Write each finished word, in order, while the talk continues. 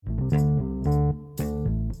Hi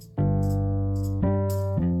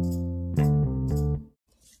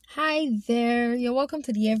there, you're welcome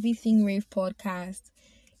to the Everything Rave podcast.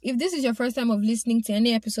 If this is your first time of listening to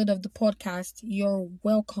any episode of the podcast, you're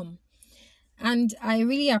welcome. And I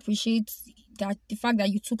really appreciate the fact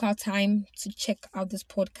that you took our time to check out this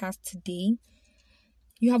podcast today.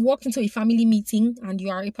 You have walked into a family meeting and you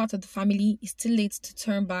are a part of the family. It's too late to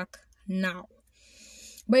turn back now.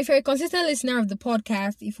 But if you're a consistent listener of the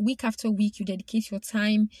podcast, if week after week you dedicate your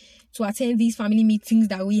time to attend these family meetings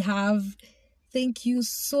that we have, thank you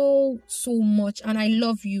so much. And I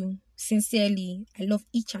love you sincerely. I love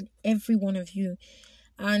each and every one of you.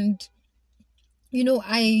 And,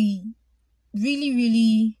 I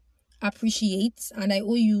really appreciate, and I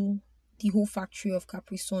owe you the whole factory of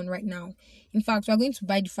Capri Sun right now. In fact, we're going to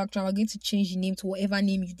buy the factory. We're going to change the name to whatever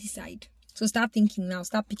name you decide. So start thinking now.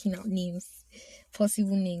 Start picking out names,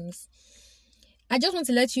 possible names. I just want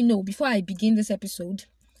to let you know before I begin this episode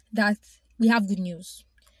that we have good news.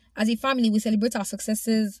 As a family, we celebrate our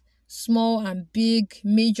successes, small and big,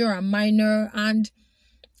 major and minor, and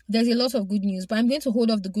there's a lot of good news. But I'm going to hold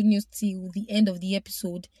off the good news till the end of the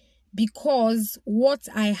episode because what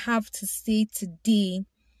I have to say today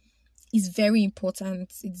is very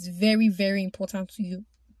important. It's very, very important to you.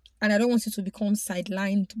 And I don't want you to become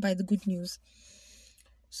sidelined by the good news.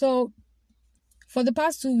 So, for the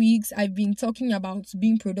past 2 weeks, I've been talking about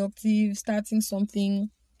being productive, starting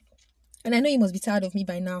something. And I know you must be tired of me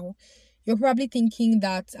by now. You're probably thinking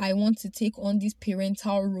that I want to take on this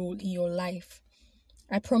parental role in your life.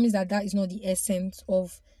 I promise that is not the essence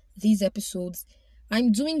of these episodes.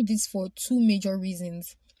 I'm doing this for two major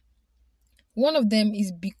reasons. One of them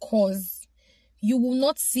is because you will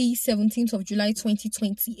not see 17th of July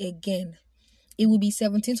 2020 again. It will be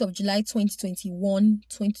 17th of July 2021,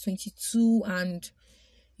 2022, and,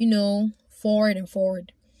 forward and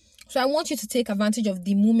forward. So I want you to take advantage of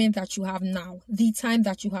the moment that you have now, the time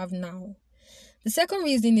that you have now. The second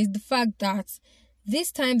reason is the fact that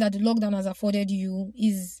this time that the lockdown has afforded you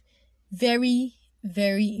is very,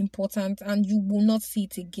 very important and you will not see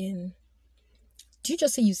it again. Do you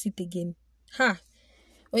just say you see it again?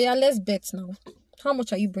 Oh yeah, let's bet now. How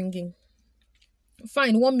much are you bringing?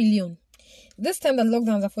 Fine, 1 million. This time that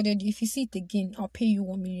lockdown has afforded you, if you see it again, I'll pay you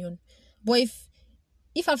 1 million. But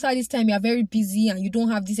if after this time you are very busy and you don't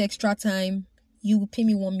have this extra time, you will pay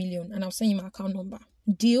me 1 million and I'll send you my account number.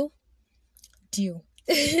 Deal?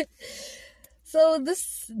 So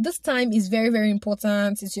this time is very, very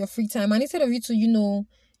important. It's your free time. And instead of you to,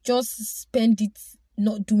 just spend it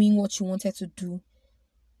not doing what you wanted to do,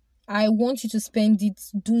 I want you to spend it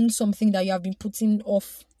doing something that you have been putting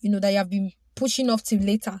off, that you have been pushing off till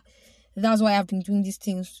later. That's why I've been doing these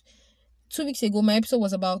things. 2 weeks ago, my episode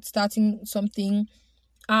was about starting something.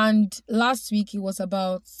 And last week, it was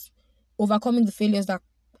about overcoming the failures that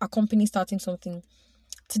accompany starting something.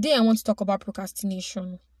 Today, I want to talk about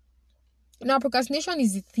procrastination. Now, procrastination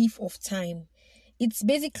is the thief of time. It's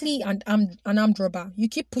basically an armed robber. You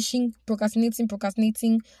keep pushing,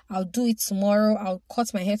 procrastinating. I'll do it tomorrow. I'll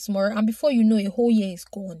cut my hair tomorrow. And before you know, a whole year is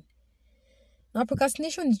gone. Now,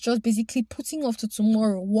 procrastination is just basically putting off to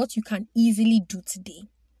tomorrow what you can easily do today.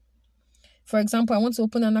 For example, I want to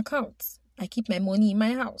open an account. I keep my money in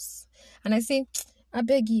my house. And I say, I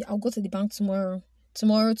beg you, I'll go to the bank tomorrow.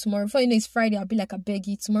 Tomorrow. Before you know it's Friday, I'll be like, I beg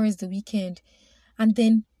you, tomorrow is the weekend. And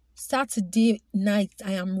then Saturday night,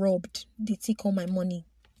 I am robbed. They take all my money.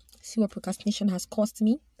 See what procrastination has cost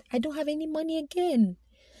me? I don't have any money again.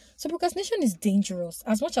 So procrastination is dangerous.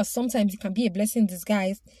 As much as sometimes it can be a blessing in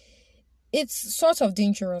disguise, it's sort of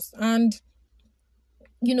dangerous. And,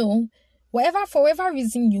 for whatever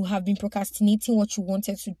reason you have been procrastinating what you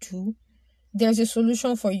wanted to do, there's a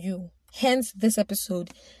solution for you. Hence this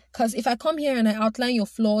episode. Because if I come here and I outline your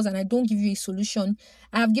flaws and I don't give you a solution,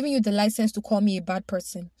 I have given you the license to call me a bad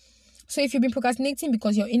person. So if you've been procrastinating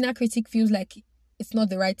because your inner critic feels like it's not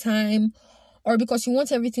the right time, or because you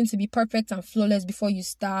want everything to be perfect and flawless before you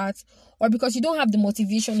start, or because you don't have the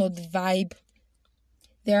motivation or the vibe,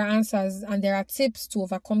 there are answers and there are tips to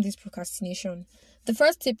overcome this procrastination. The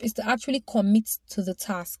first tip is to actually commit to the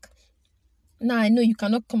task. Now, I know you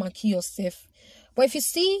cannot come and kill yourself, but if you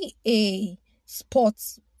see a spot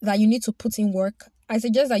that you need to put in work, I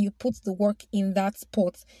suggest that you put the work in that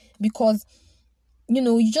spot because,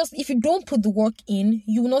 if you don't put the work in,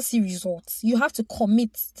 you will not see results. You have to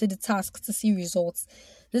commit to the task to see results.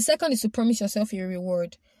 The second is to promise yourself a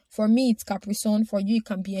reward. For me, it's Capri Sun. For you, it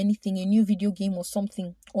can be anything, a new video game or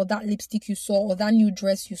something, or that lipstick you saw, or that new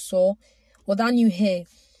dress you saw, or that new hair.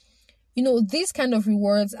 These kind of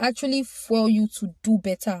rewards actually fuel you to do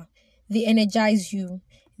better. They energize you.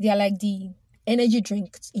 They are like the energy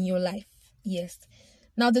drinks in your life. Yes.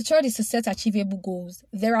 Now, the third is to set achievable goals.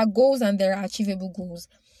 There are goals and there are achievable goals.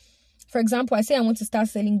 For example, I say I want to start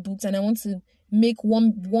selling books and I want to make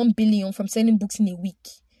 1 billion from selling books in a week.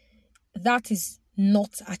 That is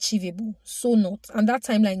not achievable. So not. And that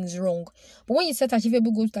timeline is wrong. But when you set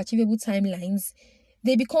achievable goals to achievable timelines,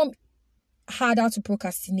 they become harder to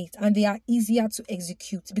procrastinate and they are easier to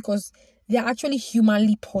execute because they are actually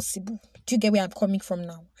humanly possible. Do you get where I'm coming from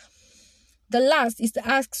now? The last is to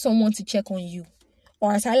ask someone to check on you,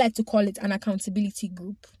 or as I like to call it, an accountability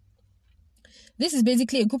group. This is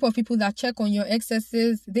basically a group of people that check on your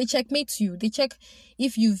excesses. They checkmate you. They check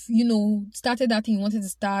if you've, started that thing you wanted to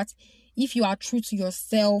start, if you are true to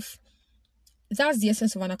yourself. That's the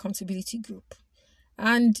essence of an accountability group.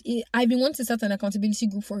 And I've been wanting to start an accountability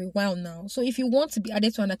group for a while now. So if you want to be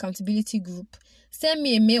added to an accountability group, send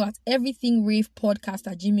me a mail at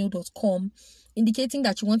everythingravepodcast@gmail.com indicating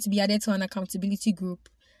that you want to be added to an accountability group,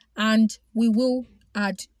 and we will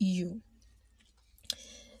add you.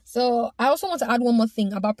 So I also want to add one more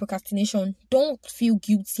thing about procrastination. Don't feel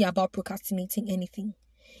guilty about procrastinating anything.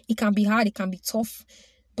 It can be hard, it can be tough,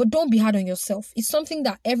 but don't be hard on yourself. It's something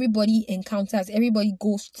that everybody encounters, everybody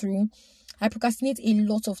goes through. I procrastinate a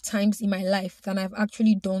lot of times in my life than I've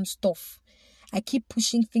actually done stuff. I keep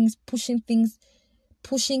pushing things,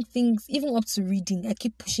 even up to reading. I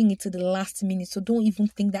keep pushing it to the last minute. So don't even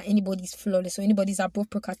think that anybody's flawless or anybody's above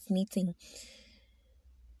procrastinating.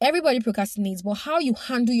 Everybody procrastinates, but how you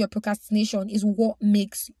handle your procrastination is what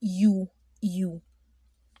makes you, you.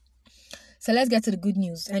 So let's get to the good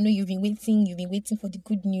news. I know you've been waiting for the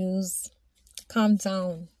good news. Calm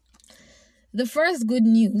down. The first good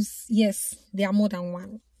news, yes, there are more than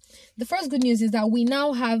one. The first good news is that we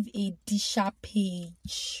now have a Disha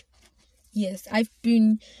page. Yes, I've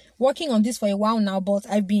been working on this for a while now, but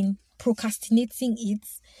I've been procrastinating it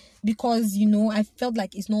because, I felt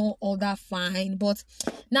like it's not all that fine. But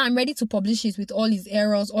now I'm ready to publish it with all its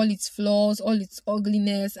errors, all its flaws, all its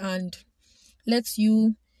ugliness, and let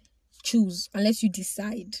you choose and let you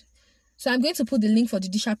decide. So I'm going to put the link for the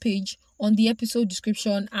Disha page on the episode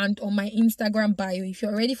description and on my Instagram bio. If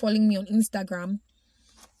you're already following me on Instagram,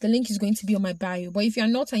 the link is going to be on my bio. But if you're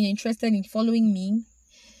not and you're interested in following me,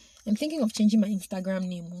 I'm thinking of changing my Instagram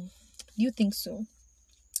name. Do you think so?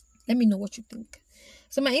 Let me know what you think.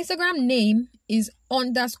 So my Instagram name is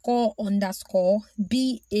 __BABOR.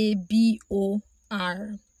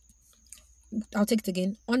 I'll take it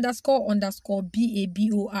again.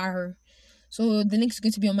 __BABOR. So the link is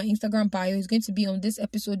going to be on my Instagram bio. It's going to be on this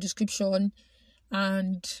episode description.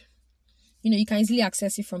 And, you can easily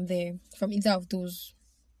access it from there, from either of those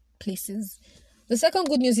places. The second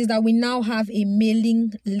good news is that we now have a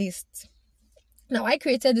mailing list. Now, I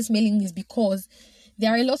created this mailing list because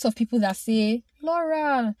there are a lot of people that say,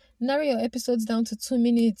 Laura, narrow your episodes down to 2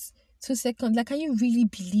 minutes, 2 seconds. Like, can you really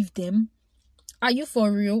believe them? Are you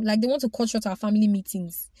for real? Like, they want to cut short our family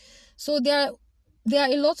meetings. So there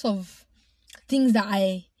are a lot of things that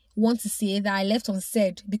I want to say that I left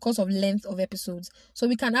unsaid because of length of episodes. So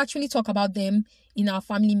we can actually talk about them in our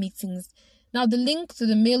family meetings. Now, the link to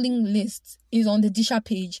the mailing list is on the Disha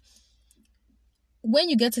page. When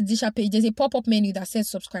you get to the Disha page, there's a pop-up menu that says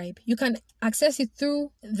subscribe. You can access it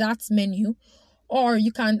through that menu, or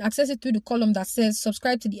you can access it through the column that says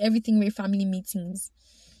subscribe to the Everything Rave family meetings.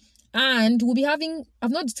 And we'll be having,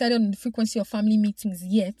 I've not decided on the frequency of family meetings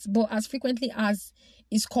yet, but as frequently as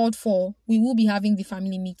is called for, we will be having the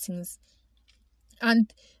family meetings.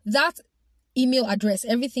 And that email address,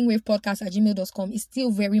 everythingravepodcast@gmail.com, is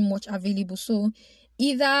still very much available. So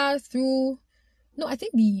either through, I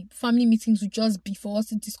think the family meetings would just be for us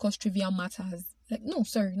to discuss trivial matters.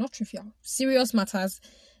 Not trivial, serious matters.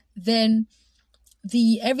 Then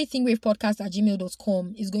the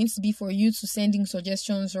everythingravepodcast@gmail.com is going to be for you to send in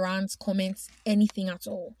suggestions, rants, comments, anything at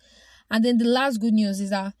all. And then the last good news is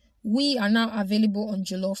that we are now available on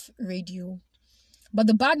Jollof Radio. But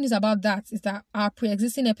the bad news about that is that our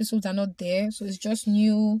pre-existing episodes are not there. So it's just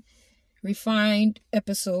new, refined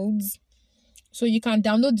episodes. So you can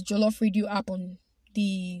download the Jollof Radio app on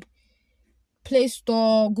the Play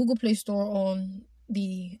Store, Google Play Store, on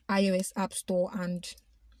the iOS App Store, and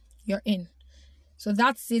you're in. So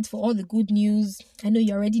that's it for all the good news. I know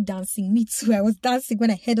you're already dancing. Me too. I was dancing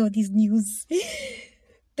when I heard all these news.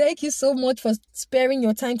 Thank you so much for sparing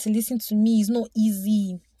your time to listen to me. It's not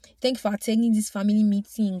easy. Thank you for attending this family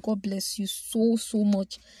meeting. God bless you so, so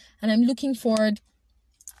much. And I'm looking forward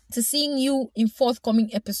to seeing you in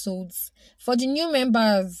forthcoming episodes. For the new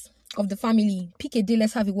members of the family, pick a day.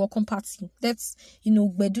 Let's have a welcome party. Let's,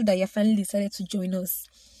 Bedu that you finally decided to join us.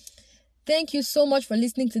 Thank you so much for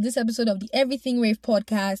listening to this episode of the Everything Rave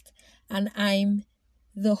podcast. And I'm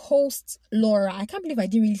the host, Laura. I can't believe I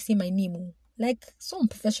didn't really say my name. Like, so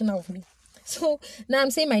unprofessional of me. So now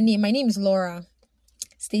I'm saying my name. My name is Laura.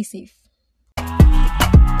 Stay safe.